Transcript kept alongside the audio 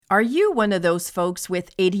Are you one of those folks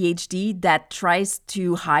with ADHD that tries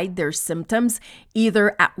to hide their symptoms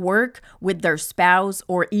either at work, with their spouse,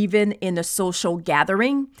 or even in a social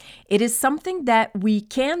gathering? It is something that we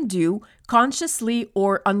can do consciously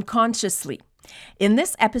or unconsciously. In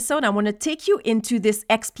this episode, I want to take you into this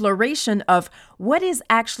exploration of what is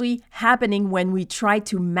actually happening when we try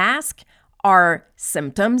to mask our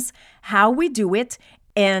symptoms, how we do it,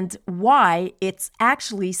 and why it's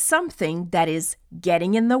actually something that is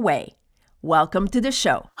getting in the way. Welcome to the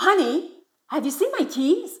show. Honey, have you seen my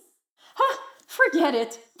keys? Huh, forget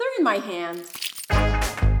it. They're in my hand.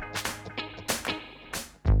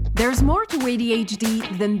 There's more to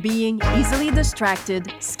ADHD than being easily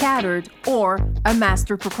distracted, scattered, or a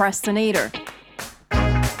master procrastinator.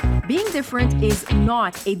 Being different is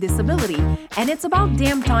not a disability, and it's about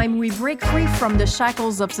damn time we break free from the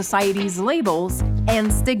shackles of society's labels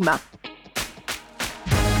and stigma.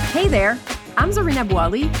 Hey there, I'm Zarina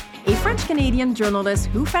Boali, a French-Canadian journalist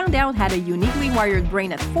who found out had a uniquely wired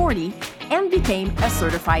brain at 40 and became a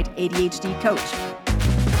certified ADHD coach.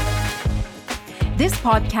 This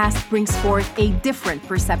podcast brings forth a different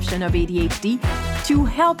perception of ADHD to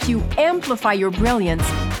help you amplify your brilliance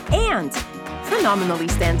and phenomenally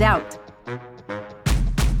stand out. Thanks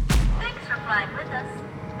for flying with us.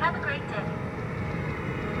 Have a great day.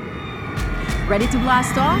 Ready to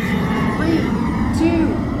blast off? 3, 2,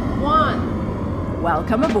 1.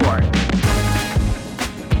 Welcome aboard.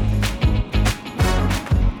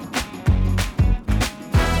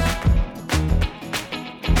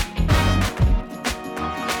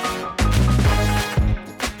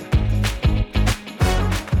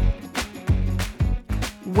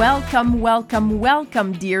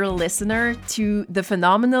 Welcome, dear listener, to the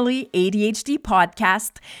Phenomenally ADHD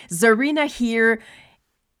podcast. Zarina here,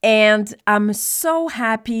 and I'm so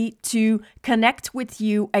happy to connect with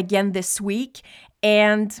you again this week.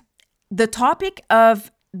 And the topic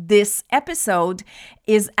of this episode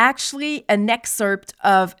is actually an excerpt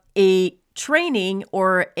of a training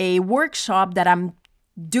or a workshop that I'm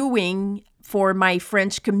doing for my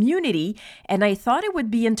French community, and I thought it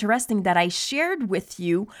would be interesting that I shared with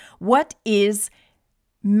you what is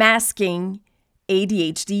masking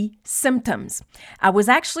ADHD symptoms. I was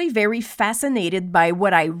actually very fascinated by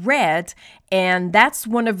what I read, and that's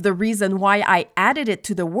one of the reasons why I added it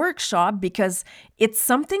to the workshop, because it's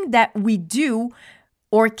something that we do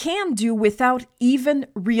or can do without even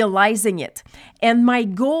realizing it. And my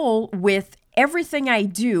goal with everything I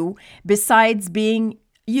do, besides being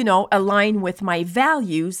align with my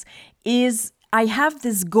values, is I have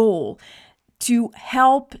this goal to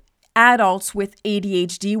help adults with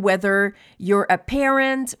ADHD, whether you're a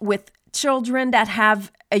parent with children that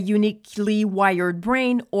have a uniquely wired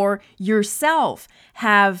brain or yourself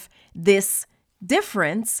have this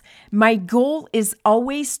difference. My goal is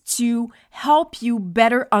always to help you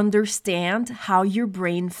better understand how your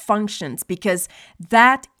brain functions, because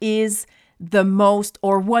that is the most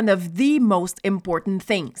or one of the most important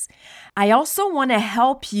things. I also want to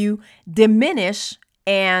help you diminish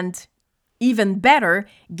and even better,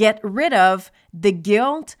 get rid of the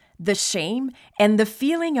guilt, the shame, and the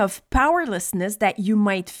feeling of powerlessness that you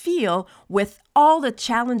might feel with all the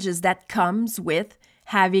challenges that comes with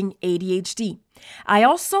having ADHD. I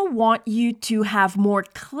also want you to have more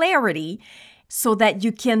clarity so that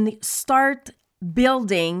you can start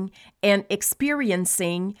building and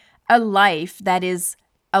experiencing a life that is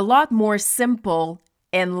a lot more simple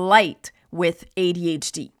and light with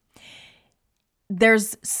ADHD.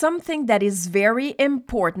 There's something that is very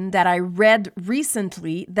important that I read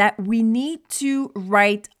recently, that we need to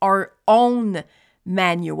write our own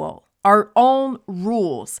manual, our own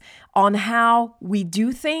rules on how we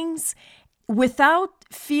do things without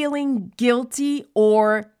feeling guilty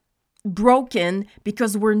or broken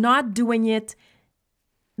because we're not doing it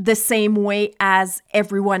the same way as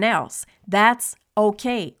everyone else. That's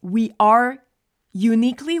okay. We are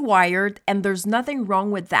uniquely wired, and there's nothing wrong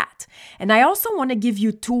with that. And I also want to give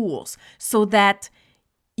you tools so that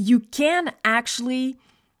you can actually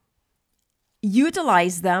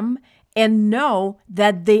utilize them and know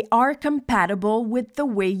that they are compatible with the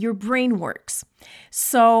way your brain works.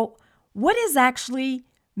 So, what is actually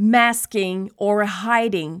masking or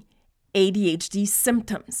hiding ADHD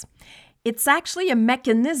symptoms? It's actually a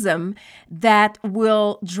mechanism that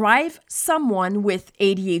will drive someone with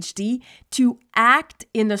ADHD to act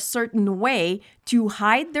in a certain way to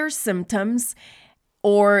hide their symptoms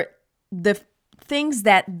or the things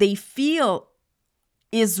that they feel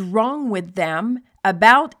is wrong with them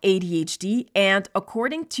about ADHD. And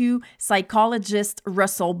according to psychologist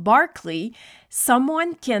Russell Barkley,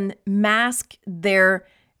 someone can mask their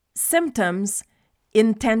symptoms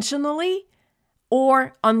intentionally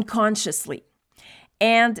or unconsciously.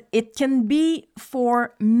 And it can be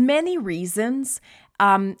for many reasons,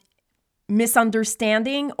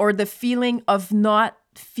 misunderstanding or the feeling of not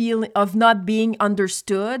being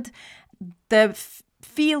understood, the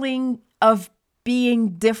feeling of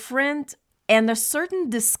being different, and a certain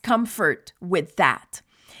discomfort with that.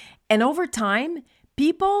 And over time,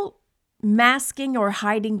 people masking or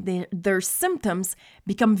hiding their symptoms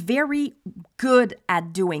become very good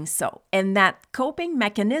at doing so. And that coping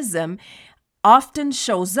mechanism often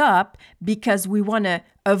shows up because we want to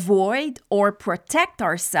avoid or protect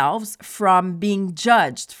ourselves from being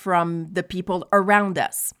judged from the people around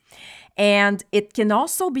us. And it can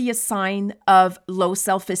also be a sign of low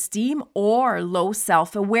self-esteem or low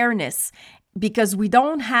self-awareness because we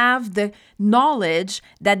don't have the knowledge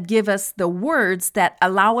that give us the words that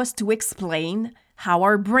allow us to explain how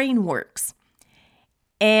our brain works.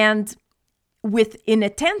 And with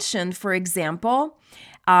inattention, for example,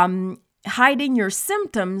 hiding your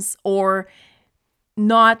symptoms or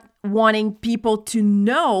not wanting people to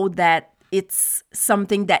know that it's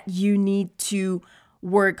something that you need to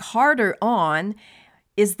work harder on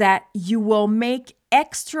is that you will make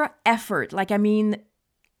extra effort.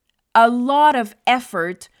 A lot of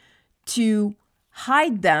effort to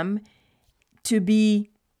hide them, to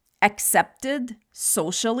be accepted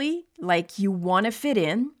socially, like you want to fit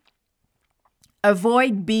in.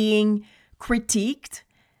 Avoid being critiqued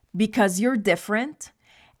because you're different.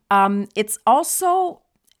 It's also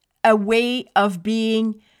a way of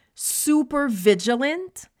being super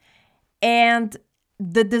vigilant and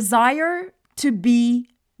the desire to be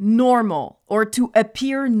normal or to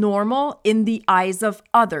appear normal in the eyes of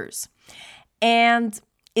others. And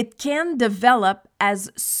it can develop as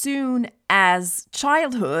soon as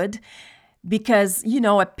childhood because,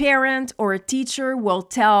 a parent or a teacher will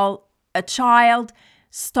tell a child,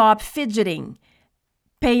 stop fidgeting,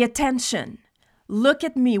 pay attention, look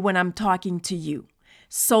at me when I'm talking to you.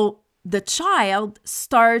 So the child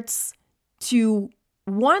starts to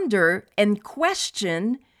wonder and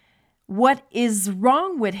question what is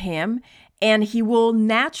wrong with him, and he will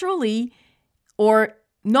naturally, or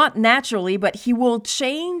not naturally, but he will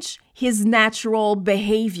change his natural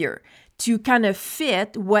behavior to kind of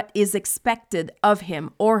fit what is expected of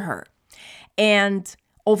him or her. And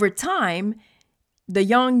over time, the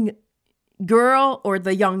young girl or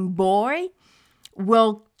the young boy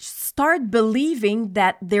will start believing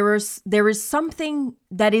that there is something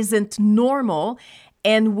that isn't normal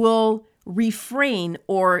and will refrain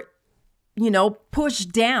or push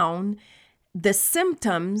down the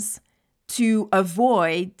symptoms to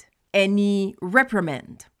avoid any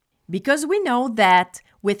reprimand. Because we know that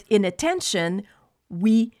with inattention,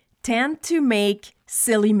 we tend to make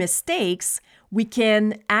silly mistakes. We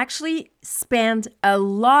can actually spend a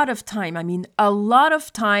lot of time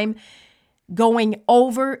going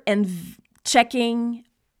over and checking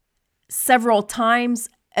several times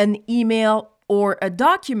an email or a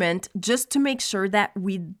document just to make sure that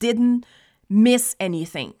we didn't miss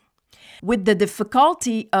anything. With the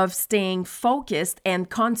difficulty of staying focused and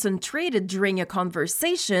concentrated during a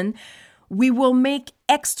conversation, we will make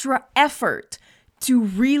extra effort to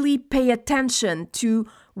really pay attention to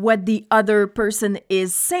what the other person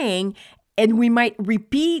is saying, and we might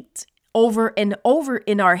repeat over and over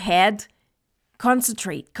in our head,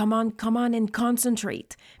 concentrate, come on and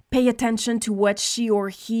concentrate. Pay attention to what she or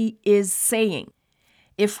he is saying.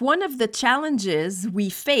 If one of the challenges we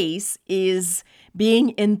face is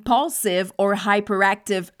being impulsive or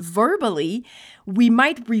hyperactive verbally, we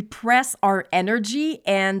might repress our energy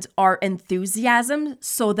and our enthusiasm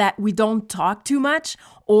so that we don't talk too much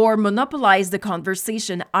or monopolize the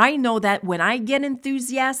conversation. I know that when I get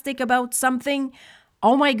enthusiastic about something,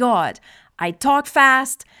 oh my God, I talk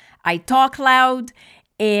fast, I talk loud,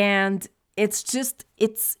 and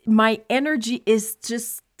my energy is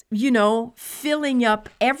just, filling up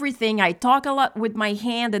everything. I talk a lot with my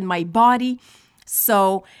hand and my body.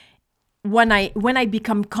 So when I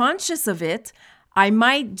become conscious of it, I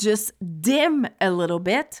might just dim a little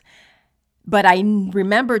bit. But I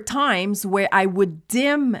remember times where I would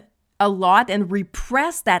dim a lot and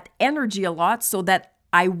repress that energy a lot so that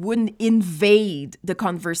I wouldn't invade the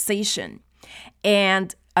conversation.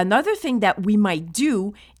 And another thing that we might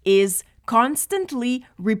do is constantly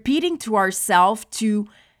repeating to ourselves to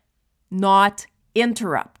not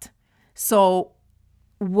interrupt. So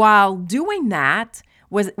while doing that,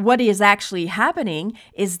 what is actually happening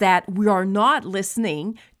is that we are not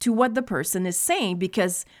listening to what the person is saying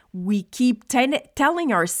because we keep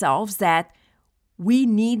telling ourselves that we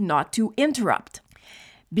need not to interrupt.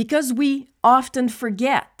 because we often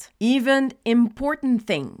forget even important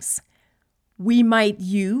things. We might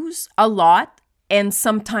use a lot and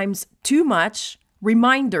sometimes too much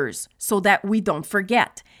reminders so that we don't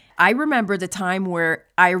forget. I remember the time where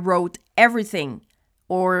I wrote everything,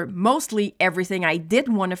 or mostly everything I did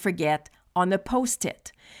want to forget, on a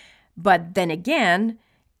Post-it. But then again,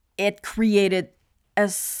 it created a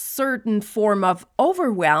certain form of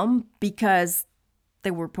overwhelm because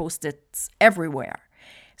there were Post-its everywhere.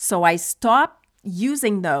 So I stopped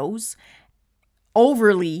using those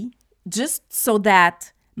overly just so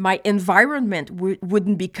that my environment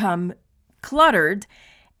wouldn't become cluttered.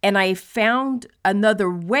 And I found another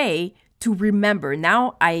way to remember.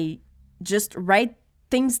 Now I just write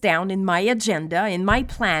things down in my agenda, in my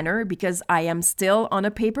planner, because I am still on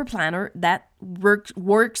a paper planner that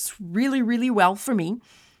works really, really well for me.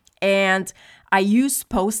 And I use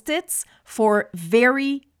Post-its for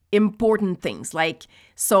very important things.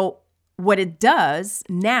 So what it does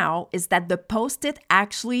now is that the Post-it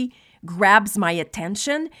actually grabs my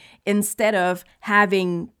attention instead of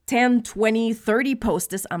having 10, 20, 30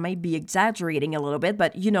 Post-its. I might be exaggerating a little bit,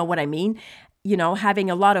 but you know what I mean. Having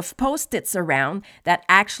a lot of Post-its around that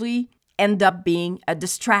actually end up being a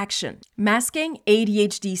distraction. Masking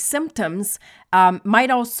ADHD symptoms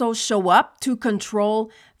might also show up to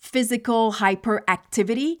control physical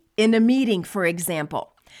hyperactivity in a meeting, for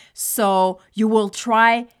example. So you will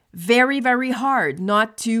try very, very hard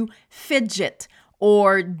not to fidget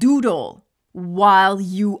or doodle while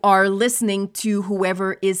you are listening to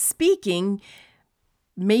whoever is speaking,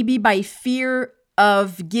 maybe by fear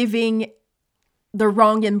of giving the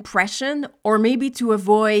wrong impression, or maybe to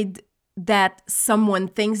avoid that someone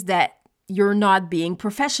thinks that you're not being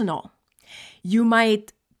professional. You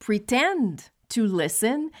might pretend to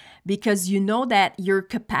listen because you know that your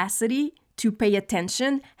capacity to pay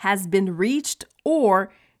attention has been reached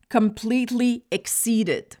or completely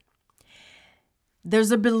exceeded.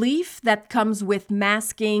 There's a belief that comes with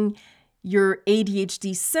masking your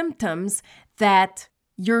ADHD symptoms that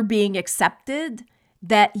you're being accepted,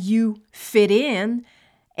 that you fit in,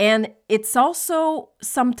 and it's also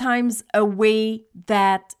sometimes a way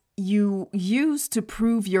that you use to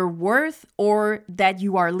prove your worth or that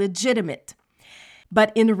you are legitimate.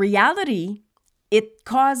 But in reality, it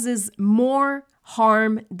causes more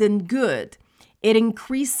harm than good. It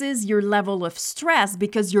increases your level of stress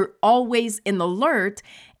because you're always in alert,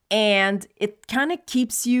 and it kind of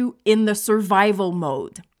keeps you in the survival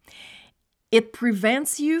mode. It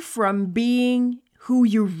prevents you from being who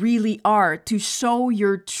you really are, to show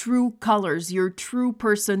your true colors, your true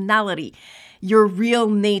personality, your real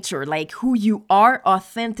nature, like who you are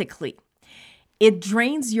authentically. It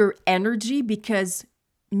drains your energy because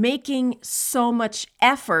making so much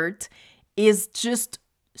effort is just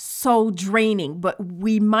so draining, but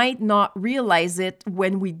we might not realize it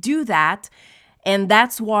when we do that. And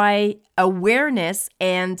that's why awareness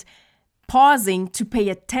and pausing to pay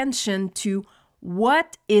attention to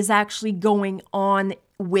what is actually going on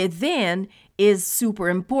within is super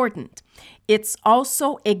important. It's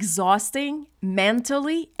also exhausting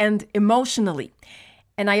mentally and emotionally.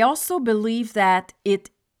 And I also believe that it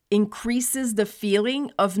increases the feeling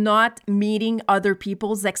of not meeting other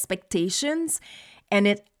people's expectations, and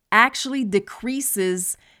it actually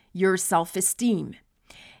decreases your self-esteem.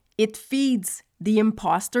 It feeds the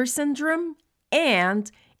imposter syndrome and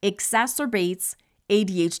exacerbates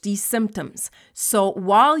ADHD symptoms. So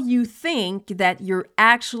while you think that you're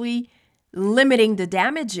actually limiting the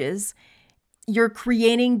damages, you're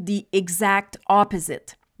creating the exact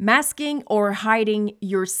opposite. Masking or hiding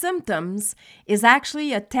your symptoms is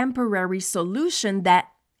actually a temporary solution that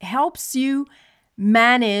helps you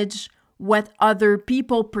manage what other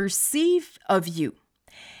people perceive of you.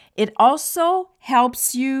 It also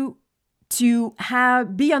helps you to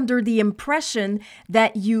be under the impression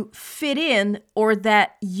that you fit in or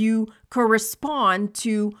that you correspond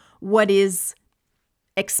to what is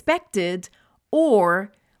expected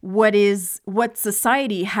or what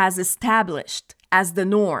society has established as the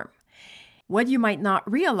norm. What you might not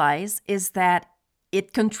realize is that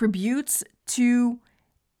it contributes to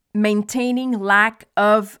maintaining lack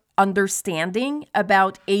of understanding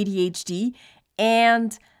about ADHD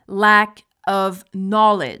and lack of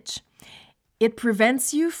knowledge. It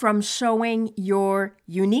prevents you from showing your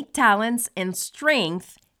unique talents and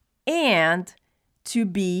strength and to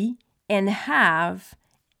be and have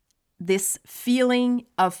this feeling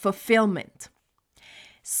of fulfillment.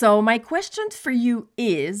 So my question for you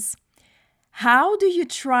is, how do you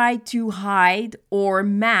try to hide or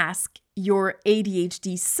mask your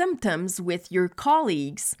ADHD symptoms with your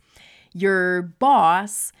colleagues, your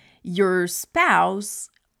boss, your spouse,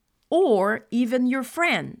 or even your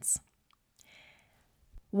friends.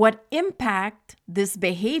 What impact this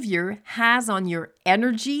behavior has on your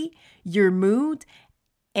energy, your mood,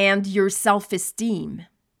 and your self-esteem.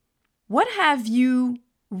 What have you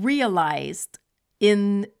realized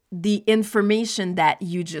in the information that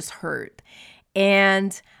you just heard?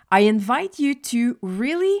 And I invite you to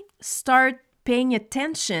really start paying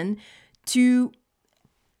attention to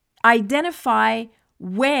identify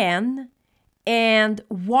when and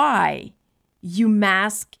why you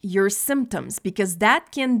mask your symptoms, because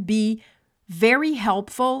that can be very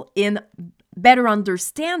helpful in better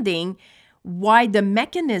understanding why the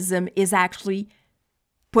mechanism is actually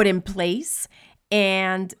put in place.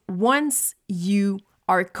 And once you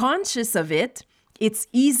are conscious of it, it's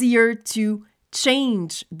easier to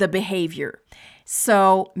change the behavior.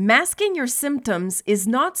 So masking your symptoms is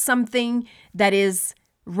not something that is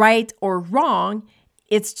right or wrong.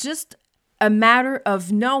 It's just a matter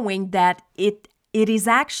of knowing that it is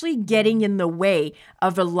actually getting in the way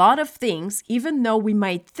of a lot of things, even though we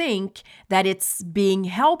might think that it's being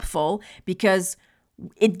helpful because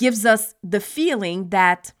it gives us the feeling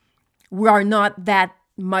that we are not that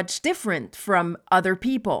much different from other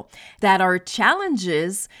people, that our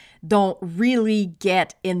challenges don't really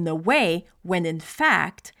get in the way when in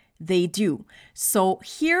fact they do. So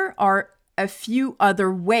here are a few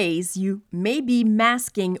other ways you may be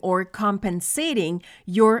masking or compensating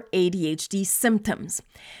your ADHD symptoms.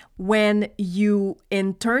 When you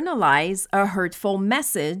internalize a hurtful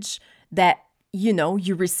message that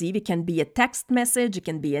you receive, it can be a text message, it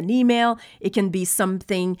can be an email, it can be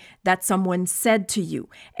something that someone said to you,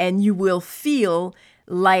 and you will feel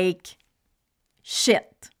like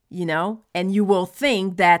shit, and you will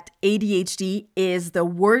think that ADHD is the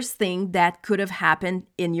worst thing that could have happened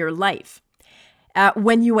in your life.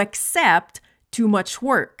 When you accept too much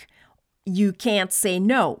work, you can't say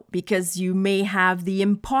no because you may have the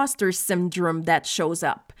imposter syndrome that shows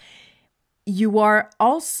up. You are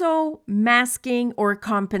also masking or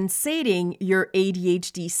compensating your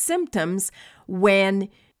ADHD symptoms when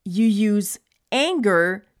you use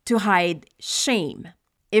anger to hide shame.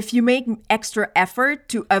 If you make extra effort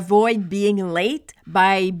to avoid being late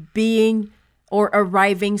by being or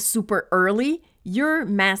arriving super early, you're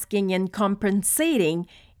masking and compensating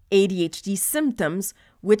ADHD symptoms,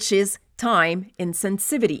 which is time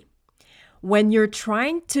insensitivity. When you're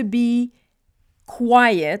trying to be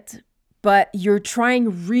quiet, but you're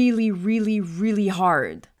trying really, really, really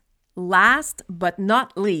hard. Last but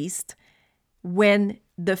not least, when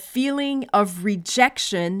the feeling of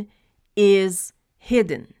rejection is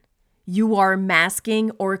hidden, you are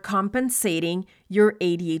masking or compensating your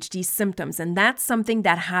ADHD symptoms. And that's something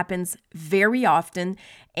that happens very often.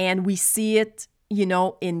 And we see it,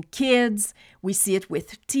 in kids, we see it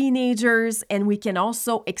with teenagers, and we can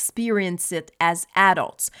also experience it as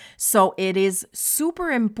adults. So it is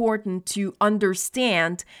super important to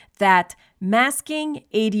understand that masking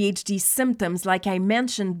ADHD symptoms, like I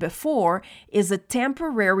mentioned before, is a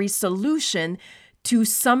temporary solution to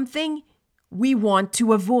something we want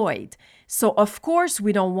to avoid. So of course,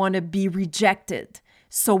 we don't want to be rejected.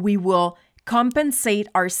 So we will compensate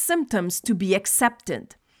our symptoms to be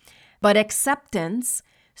accepted. But acceptance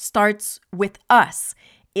starts with us.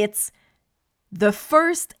 It's the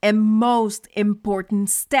first and most important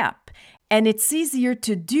step. And it's easier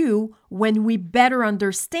to do when we better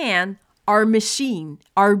understand our machine,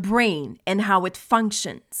 our brain, and how it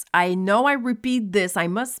functions. I know I repeat this. I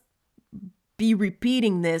must be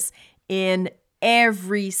repeating this in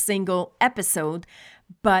every single episode,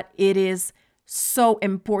 but it is so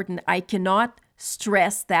important. I cannot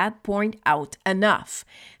stress that point out enough.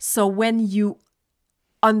 So when you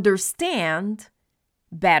understand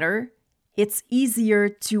better, it's easier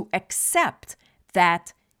to accept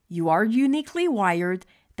that you are uniquely wired,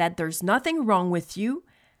 that there's nothing wrong with you,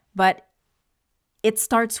 but it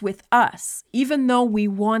starts with us. Even though we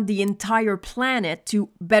want the entire planet to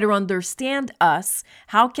better understand us,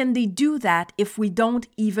 how can they do that if we don't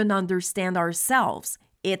even understand ourselves?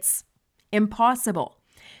 It's impossible.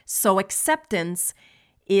 So acceptance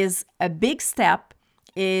is a big step.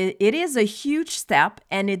 It is a huge step,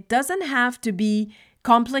 and it doesn't have to be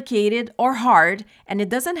complicated or hard, and it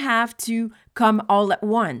doesn't have to come all at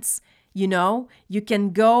once. You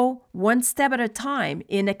can go one step at a time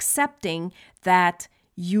in accepting that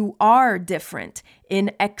you are different,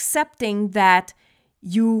 in accepting that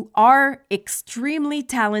you are extremely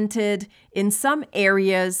talented in some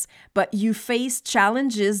areas, but you face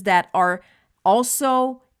challenges that are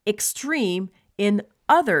also extreme in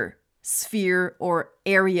other sphere or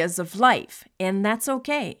areas of life. And that's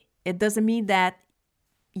okay. It doesn't mean that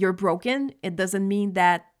you're broken. It doesn't mean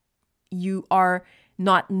that you are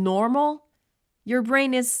not normal, your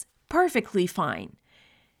brain is perfectly fine.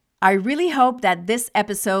 I really hope that this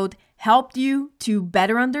episode helped you to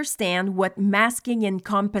better understand what masking and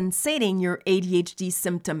compensating your ADHD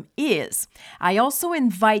symptom is. I also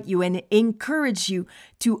invite you and encourage you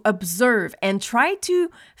to observe and try to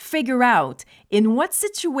figure out in what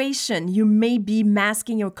situation you may be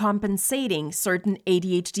masking or compensating certain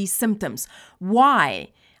ADHD symptoms. Why?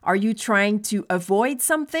 Are you trying to avoid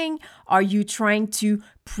something? Are you trying to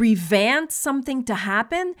prevent something to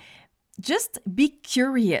happen? Just be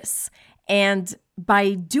curious. And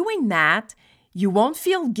by doing that, you won't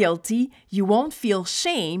feel guilty. You won't feel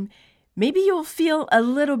shame. Maybe you'll feel a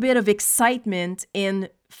little bit of excitement in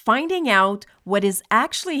finding out what is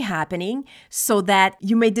actually happening so that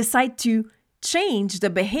you may decide to change the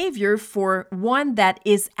behavior for one that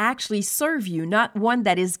is actually serve you, not one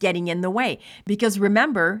that is getting in the way. Because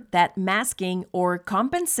remember that masking or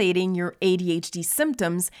compensating your ADHD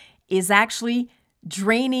symptoms is actually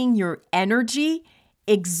draining your energy,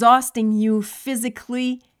 exhausting you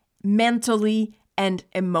physically, mentally, and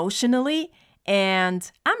emotionally. And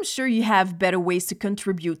I'm sure you have better ways to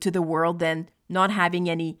contribute to the world than not having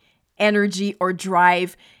any energy or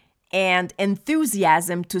drive and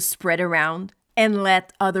enthusiasm to spread around and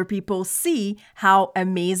let other people see how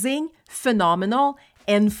amazing, phenomenal,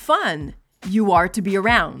 and fun you are to be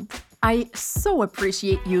around. I so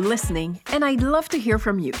appreciate you listening, and I'd love to hear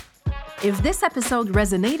from you. If this episode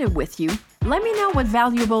resonated with you, let me know what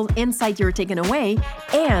valuable insight you're taking away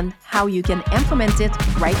and how you can implement it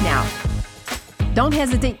right now. Don't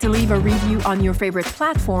hesitate to leave a review on your favorite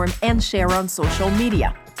platform and share on social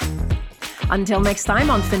media. Until next time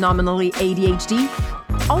on Phenomenally ADHD,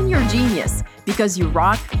 own your genius because you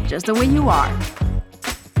rock just the way you are.